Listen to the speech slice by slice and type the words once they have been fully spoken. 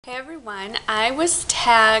Hey everyone, I was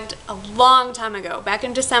tagged a long time ago, back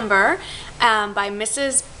in December, by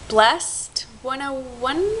Mrs. Blessed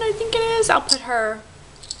 101, I think it is. I'll put her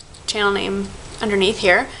channel name underneath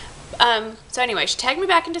here. So anyway, she tagged me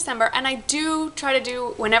back in December, and I do try to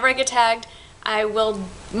do, whenever I get tagged, I will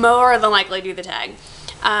more than likely do the tag.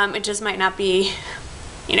 It just might not be,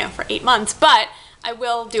 you know, for 8 months, but I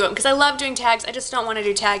will do it because I love doing tags. I just don't want to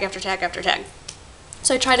do tag after tag after tag.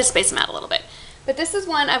 So I try to space them out a little bit. But this is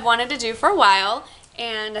one I've wanted to do for a while,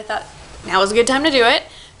 and I thought now was a good time to do it.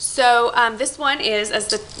 So this one is,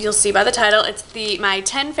 as you'll see by the title, it's my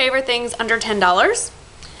 10 favorite things under $10,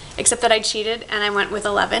 except that I cheated and I went with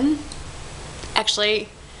 11. Actually,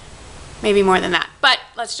 maybe more than that. But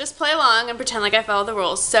let's just play along and pretend like I followed the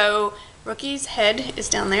rules. So Rookie's head is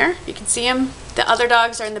down there. You can see him. The other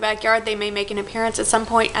dogs are in the backyard. They may make an appearance at some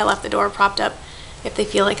point. I left the door propped up if they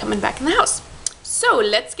feel like coming back in the house. So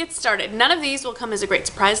let's get started. None of these will come as a great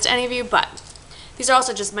surprise to any of you, but these are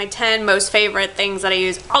also just my 10 most favorite things that I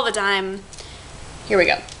use all the time. Here we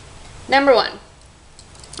go. Number 1.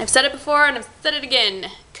 I've said it before and I've said it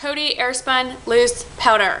again. Coty Airspun Loose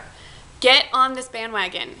Powder. Get on this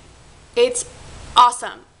bandwagon. It's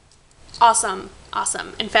awesome. Awesome.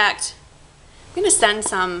 Awesome. In fact, I'm going to send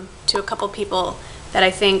some to a couple people that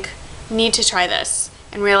I think need to try this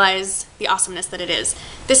and realize the awesomeness that it is.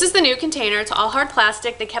 This is the new container. It's all hard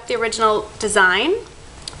plastic. They kept the original design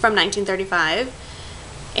from 1935,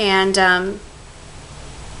 and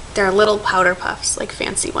they're little powder puffs, like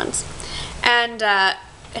fancy ones. And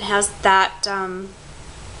it has that,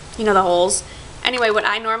 you know, the holes. Anyway, what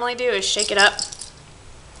I normally do is shake it up,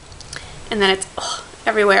 and then it's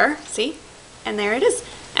everywhere, see? And there it is.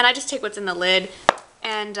 And I just take what's in the lid,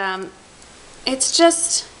 and it's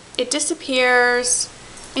just, it disappears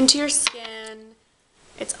into your skin.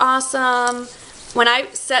 It's awesome. When I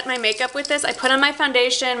set my makeup with this, I put on my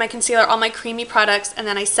foundation, my concealer, all my creamy products, and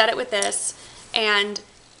then I set it with this, and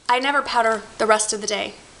I never powder the rest of the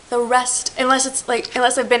day. The rest,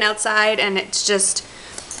 unless I've been outside and it's just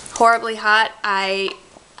horribly hot, and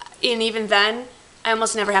even then, I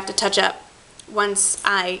almost never have to touch up once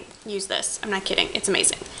I use this. I'm not kidding. It's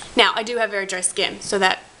amazing. Now, I do have very dry skin, so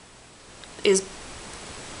that is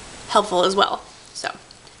helpful as well. So,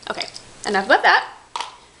 okay, enough about that.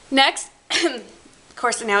 Next, of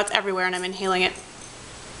course, now it's everywhere and I'm inhaling it.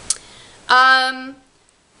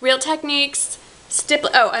 Real Techniques,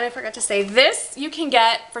 oh, and I forgot to say, this you can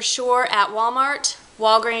get for sure at Walmart,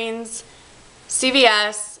 Walgreens,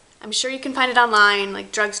 CVS. I'm sure you can find it online,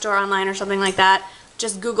 like drugstore online or something like that.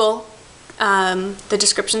 Just Google the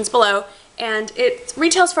descriptions below, and it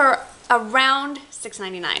retails for around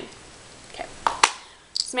 $6.99. Okay.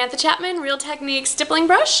 Samantha Chapman Real Techniques stippling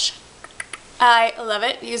brush. I love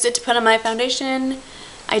it. Use it to put on my foundation.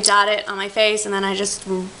 I dot it on my face, and then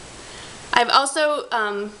I've also,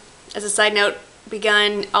 as a side note,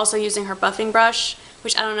 begun also using her buffing brush,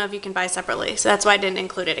 which I don't know if you can buy separately, so that's why I didn't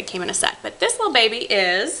include it. It came in a set. But this little baby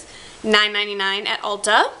is $9.99 at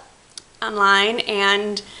Ulta online,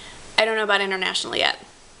 and I don't know about international yet.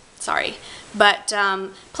 Sorry. But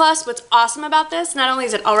plus, what's awesome about this, not only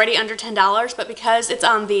is it already under $10, but because it's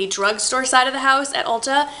on the drugstore side of the house at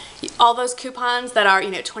Ulta, all those coupons that are,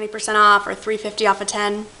 you know, 20% off or $3.50 off a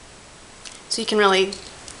 10, so you can really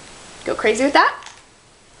go crazy with that.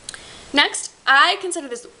 Next, I consider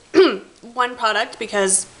this one product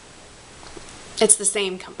because it's the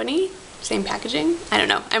same company, same packaging. I don't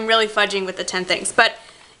know. I'm really fudging with the 10 things, but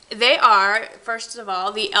they are, first of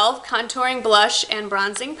all, the e.l.f. Contouring Blush and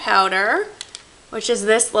Bronzing Powder, which is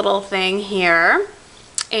this little thing here.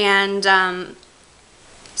 And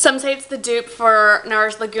some say it's the dupe for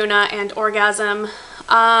NARS Laguna and Orgasm.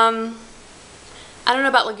 I don't know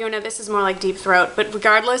about Laguna. This is more like Deep Throat. But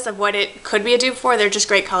regardless of what it could be a dupe for, they're just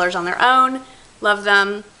great colors on their own. Love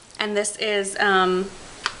them. And this is, I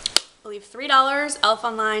believe, $3. e.l.f.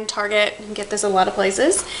 online, Target. You can get this a lot of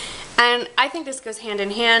places. And I think this goes hand in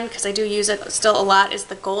hand because I do use it still a lot, is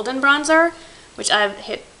the golden bronzer, which I've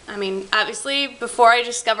hit. I mean, obviously, before I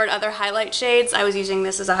discovered other highlight shades, I was using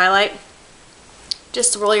this as a highlight.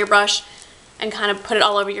 Just roll your brush and kind of put it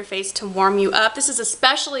all over your face to warm you up. This is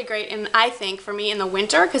especially great, I think, for me in the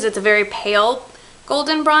winter because it's a very pale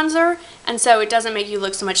golden bronzer, and so it doesn't make you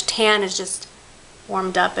look so much tan. It's just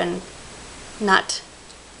warmed up and not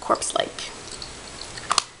corpse-like.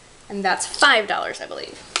 And that's $5, I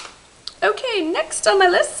believe. Okay, next on my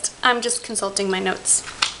list, I'm just consulting my notes.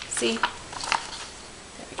 See?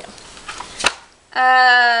 There we go.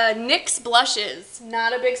 NYX blushes.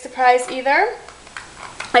 Not a big surprise either.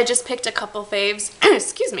 I just picked a couple faves.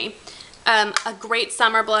 Excuse me. A great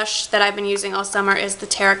summer blush that I've been using all summer is the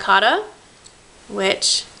Terracotta,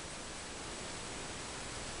 which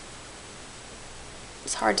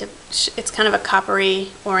hard to, it's kind of a coppery,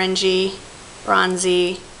 orangey,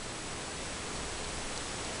 bronzy.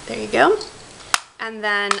 There you go. And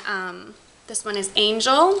then this one is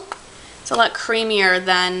Angel. It's a lot creamier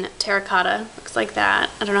than Terracotta. Looks like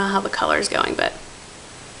that. I don't know how the color is going, but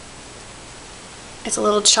it's a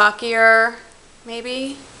little chalkier,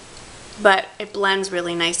 maybe, but it blends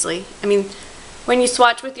really nicely. I mean, when you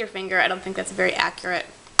swatch with your finger, I don't think that's a very accurate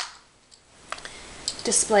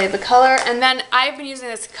display of the color. And then I've been using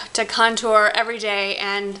this to contour every day,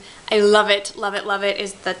 and I love it, love it, love it,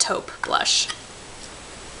 is the Taupe blush,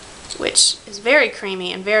 which is very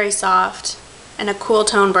creamy and very soft, and a cool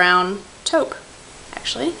tone brown taupe,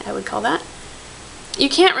 actually, I would call that. You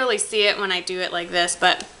can't really see it when I do it like this,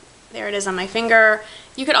 but there it is on my finger.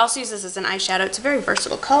 You could also use this as an eyeshadow. It's a very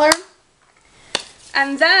versatile color.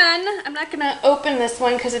 And then, I'm not going to open this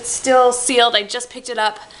one because it's still sealed. I just picked it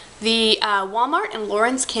up. The Walmart in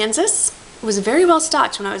Lawrence, Kansas. It was very well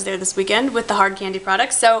stocked when I was there this weekend with the hard candy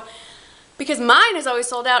products. So, because mine is always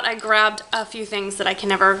sold out, I grabbed a few things that I can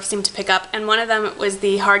never seem to pick up. And one of them was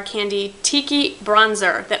the hard candy Tiki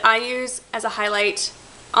bronzer that I use as a highlight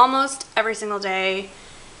almost every single day.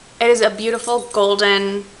 It is a beautiful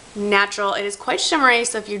golden natural. It is quite shimmery,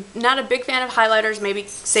 so if you're not a big fan of highlighters, maybe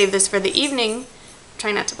save this for the evening.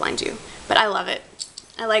 Try not to blind you, but I love it.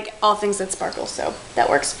 I like all things that sparkle, so that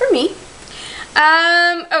works for me.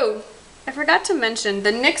 Oh, I forgot to mention,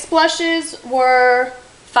 the NYX blushes were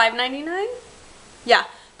 $5.99? Yeah,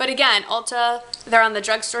 but again, Ulta, they're on the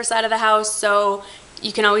drugstore side of the house, so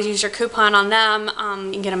you can always use your coupon on them.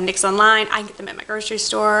 You can get them NYX online. I can get them at my grocery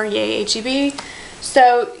store, yay HEB.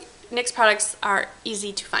 So NYX products are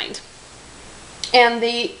easy to find. And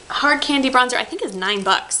the hard candy bronzer I think is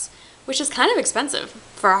 $9, which is kind of expensive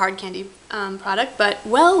for a hard candy product, but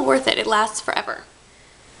well worth it. It lasts forever.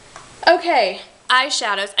 Okay,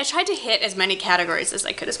 eyeshadows. I tried to hit as many categories as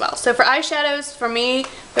I could as well. So for eyeshadows, for me,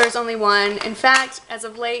 there's only one. In fact, as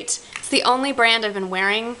of late, it's the only brand I've been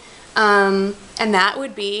wearing, and that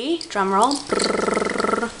would be, drumroll,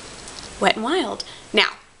 Wet n Wild.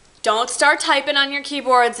 Now, don't start typing on your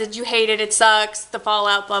keyboards that you hate it, it sucks, the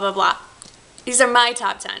fallout, blah, blah, blah. These are my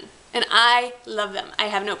top 10, and I love them. I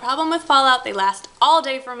have no problem with fallout. They last all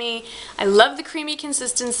day for me. I love the creamy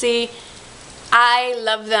consistency. I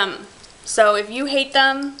love them. So if you hate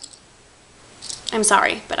them, I'm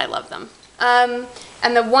sorry, but I love them.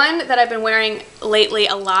 And the one that I've been wearing lately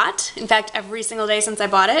a lot, in fact, every single day since I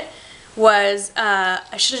bought it, was,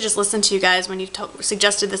 I should have just listened to you guys when you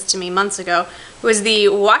suggested this to me months ago, was the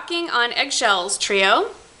Walking on Eggshells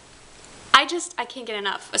trio. I can't get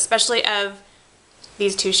enough, especially of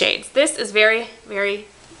these two shades. This is very, very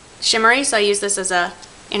shimmery, so I use this as a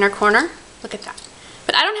inner corner. Look at that.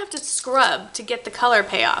 But I don't have to scrub to get the color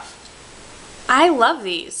payoff. I love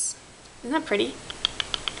these. Isn't that pretty?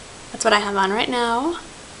 That's what I have on right now.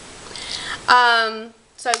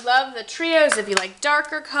 So I love the trios if you like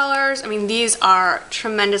darker colors. I mean, these are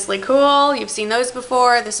tremendously cool. You've seen those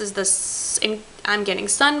before. This is the I'm Getting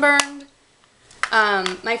Sunburned.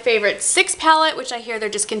 My favorite 6 palette, which I hear they're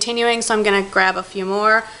discontinuing, so I'm going to grab a few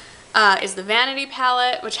more, is the Vanity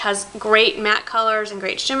palette, which has great matte colors and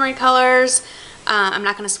great shimmery colors. I'm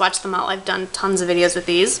not going to swatch them all. I've done tons of videos with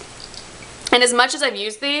these. And as much as I've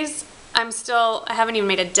used these, I haven't even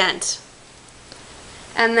made a dent.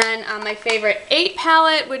 And then my favorite 8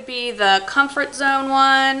 palette would be the Comfort Zone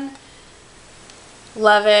one.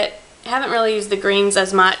 Love it. I haven't really used the greens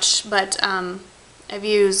as much, but I've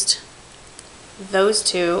used those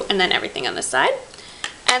two and then everything on this side.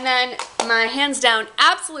 And then my hands down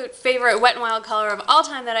absolute favorite Wet n Wild color of all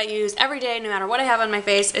time that I use every day no matter what I have on my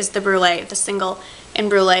face is the Brulee, the single in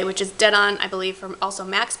Brulee, which is dead on, I believe, from also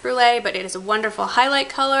Max Brulee, but it is a wonderful highlight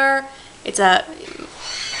color. It's a,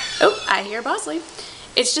 oh, I hear Bosley.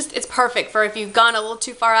 It's perfect for if you've gone a little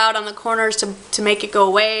too far out on the corners to make it go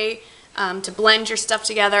away, to blend your stuff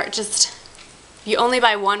together. If you only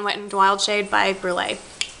buy one Wet n Wild shade, buy Brulee.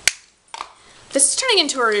 This is turning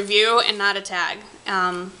into a review and not a tag,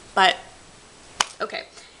 but okay.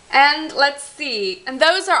 And let's see, and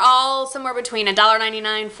those are all somewhere between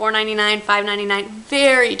 $1.99, $4.99, $5.99,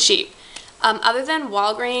 very cheap. Other than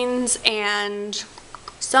Walgreens and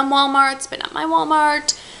some Walmarts, but not my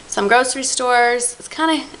Walmart, some grocery stores. It's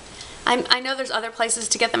kind of, I know there's other places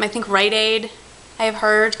to get them. I think Rite Aid, I have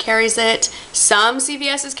heard, carries it. Some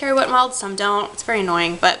CVS's carry Wet n Wild, some don't. It's very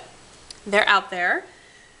annoying, but they're out there.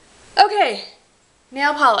 Okay,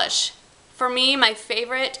 nail polish. For me, my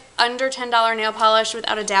favorite under $10 nail polish,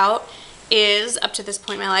 without a doubt, is, up to this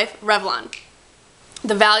point in my life, Revlon.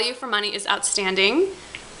 The value for money is outstanding.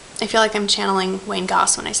 I feel like I'm channeling Wayne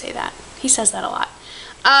Goss when I say that. He says that a lot.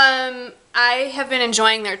 I have been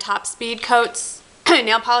enjoying their top speed coats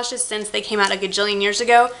nail polishes since they came out a gajillion years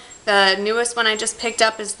ago. The newest one I just picked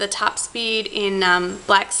up is the Top Speed in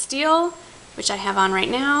Black Steel, which I have on right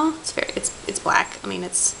now. It's black. I mean,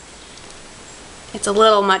 it's a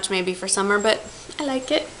little much maybe for summer, but I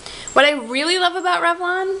like it. What I really love about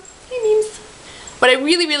Revlon, what I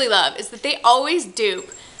really love is that they always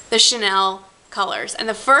dupe the Chanel colors. And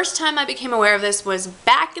the first time I became aware of this was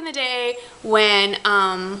back in the day when,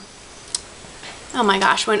 oh my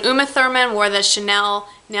gosh, when Uma Thurman wore the Chanel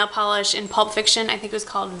nail polish in Pulp Fiction. I think it was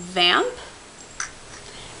called Vamp.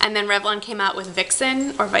 And then Revlon came out with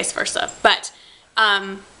Vixen, or vice versa. But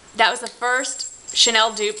that was the first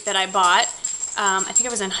Chanel dupe that I bought. I think I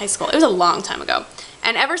was in high school. It was a long time ago.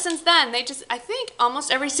 And ever since then, they just, I think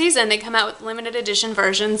almost every season, they come out with limited edition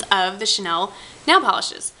versions of the Chanel nail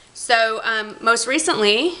polishes. So most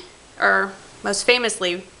recently, or most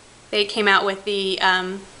famously, they came out with the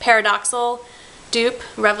Paradoxal dupe,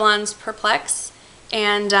 Revlon's Perplex.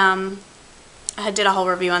 And I did a whole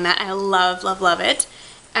review on that. I love it.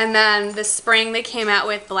 And then this spring they came out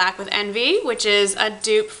with Black with Envy, which is a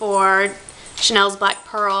dupe for Chanel's Black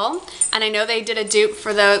Pearl. And I know they did a dupe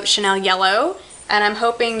for the Chanel Yellow. And I'm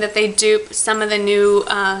hoping that they dupe some of the new,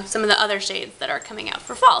 some of the other shades that are coming out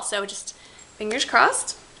for fall. So just fingers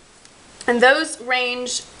crossed. And those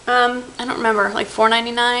range, I don't remember, like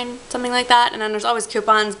 $4.99, something like that. And then there's always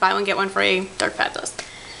coupons, buy one, get one free. They're fabulous.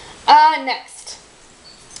 Next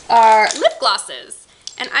are lip glosses.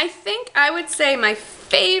 And I think I would say my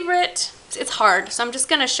favorite, it's hard, so I'm just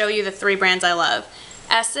going to show you the 3 brands I love.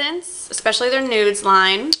 Essence, especially their nudes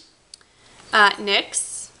line.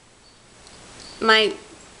 NYX. I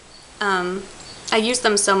use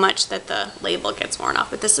them so much that the label gets worn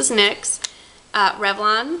off, but this is NYX.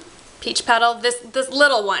 Revlon, Peach Petal. This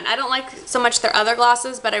little one. I don't like so much their other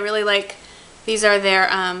glosses, but I really like, these are their,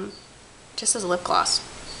 just as a lip gloss.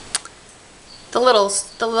 The little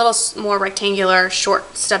more rectangular,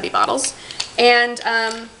 short, stubby bottles. And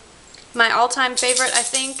my all-time favorite, I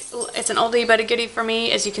think, it's an oldie but a goodie for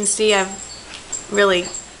me. As you can see,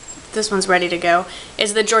 this one's ready to go,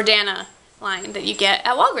 is the Jordana line that you get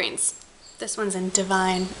at Walgreens. This one's in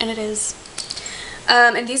Divine, and it is.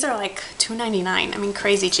 And these are like $2.99. I mean,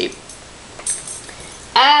 crazy cheap.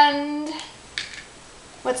 And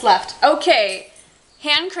what's left? Okay,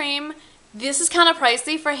 hand cream. This is kind of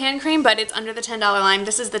pricey for hand cream, but it's under the $10 line.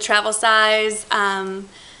 This is the travel size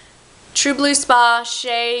True Blue Spa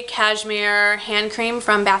Shea Cashmere hand cream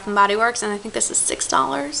from Bath & Body Works, and I think this is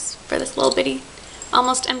 $6 for this little bitty,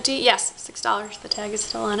 almost empty. Yes, $6. The tag is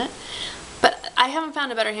still on it. But I haven't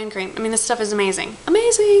found a better hand cream. I mean, this stuff is amazing.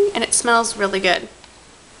 Amazing! And it smells really good.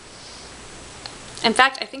 In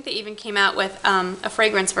fact, I think they even came out with a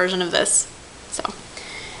fragrance version of this. So,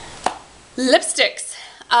 lipsticks.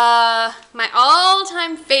 My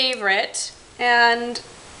all-time favorite, and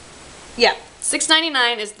yeah,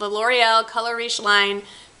 $6.99 is the L'Oreal Color Riche line.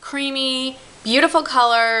 Creamy, beautiful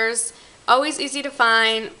colors, always easy to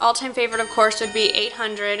find. All-time favorite, of course, would be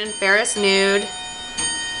 800 and Ferris Nude.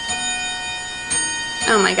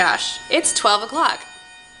 Oh my gosh, it's 12 o'clock.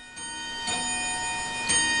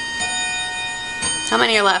 How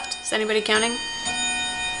many are left? Is anybody counting?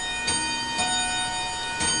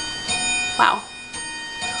 Wow.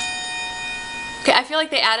 Okay, I feel like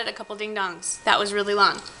they added a couple ding-dongs. That was really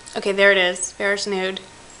long. Okay, there it is. Ferris Nude.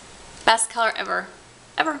 Best color ever.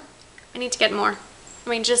 Ever. I need to get more. I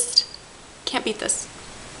mean, just can't beat this.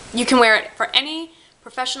 You can wear it for any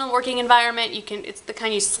professional working environment. It's the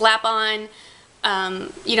kind you slap on.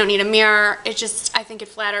 You don't need a mirror. It just, I think it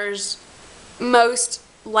flatters most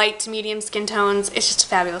light to medium skin tones. It's just a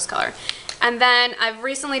fabulous color. And then I've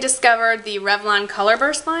recently discovered the Revlon Color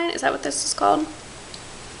Burst line. Is that what this is called?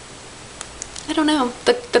 I don't know.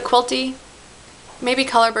 The quilty. Maybe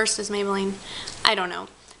Color Burst is Maybelline. I don't know.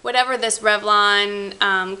 Whatever this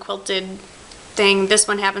Revlon quilted thing, this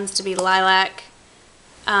one happens to be lilac.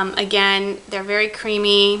 Again, they're very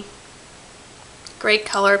creamy. Great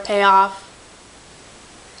color payoff.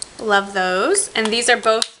 Love those. And these are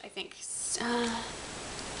both, I think,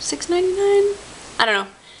 $6.99? I don't know.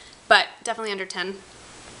 But definitely under 10.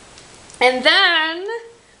 And then,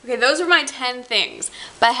 okay, those are my 10 things.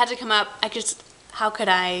 But I had to come up, how could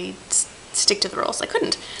I stick to the rules? I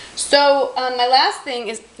couldn't. So my last thing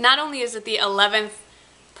is, not only is it the 11th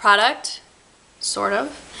product, sort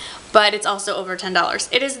of, but it's also over $10.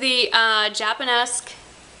 It is the Japanesque,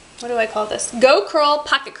 what do I call this? Go Curl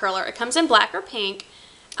Pocket Curler. It comes in black or pink.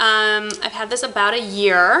 I've had this about a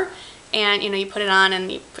year, and you know, you put it on and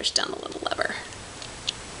you push down the little lever.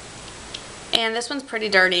 And this one's pretty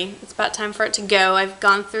dirty. It's about time for it to go. I've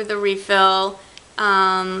gone through the refill.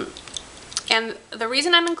 And the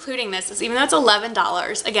reason I'm including this is even though it's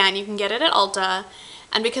 $11, again, you can get it at Ulta,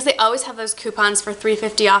 and because they always have those coupons for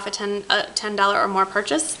 $3.50 off a $10 or more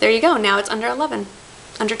purchase, there you go. Now it's under 11,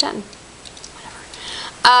 under 10,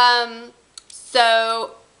 whatever.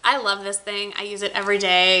 So I love this thing. I use it every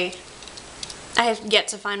day. I have yet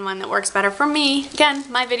to find one that works better for me. Again,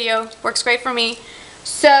 my video works great for me.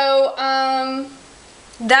 So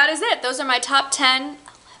that is it. Those are my top 10, 11,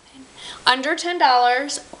 under $10 or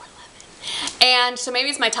 11. And so maybe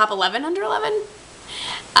it's my top 11 under 11.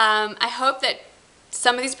 I hope that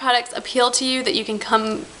some of these products appeal to you, that you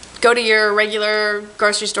can go to your regular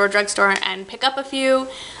grocery store, drugstore, and pick up a few.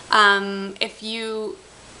 If you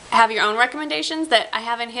have your own recommendations that I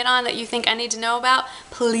haven't hit on that you think I need to know about,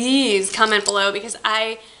 please comment below, because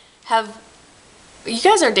you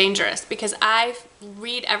guys are dangerous, because I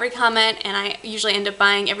read every comment and I usually end up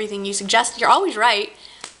buying everything you suggest. You're always right.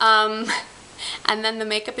 And then the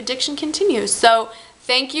makeup addiction continues. So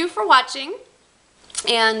thank you for watching.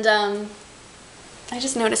 And I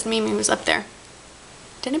just noticed Mimi was up there.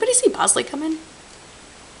 Did anybody see Bosley come in?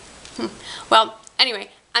 Well, anyway,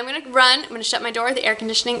 I'm going to run. I'm going to shut my door. The air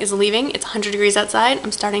conditioning is leaving. It's 100 degrees outside.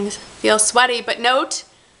 I'm starting to feel sweaty. But note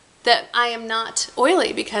that I am not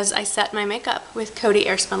oily because I set my makeup with Coty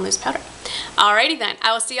Airspun Loose Powder. Alrighty then.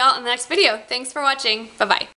 I will see y'all in the next video. Thanks for watching. Bye-bye.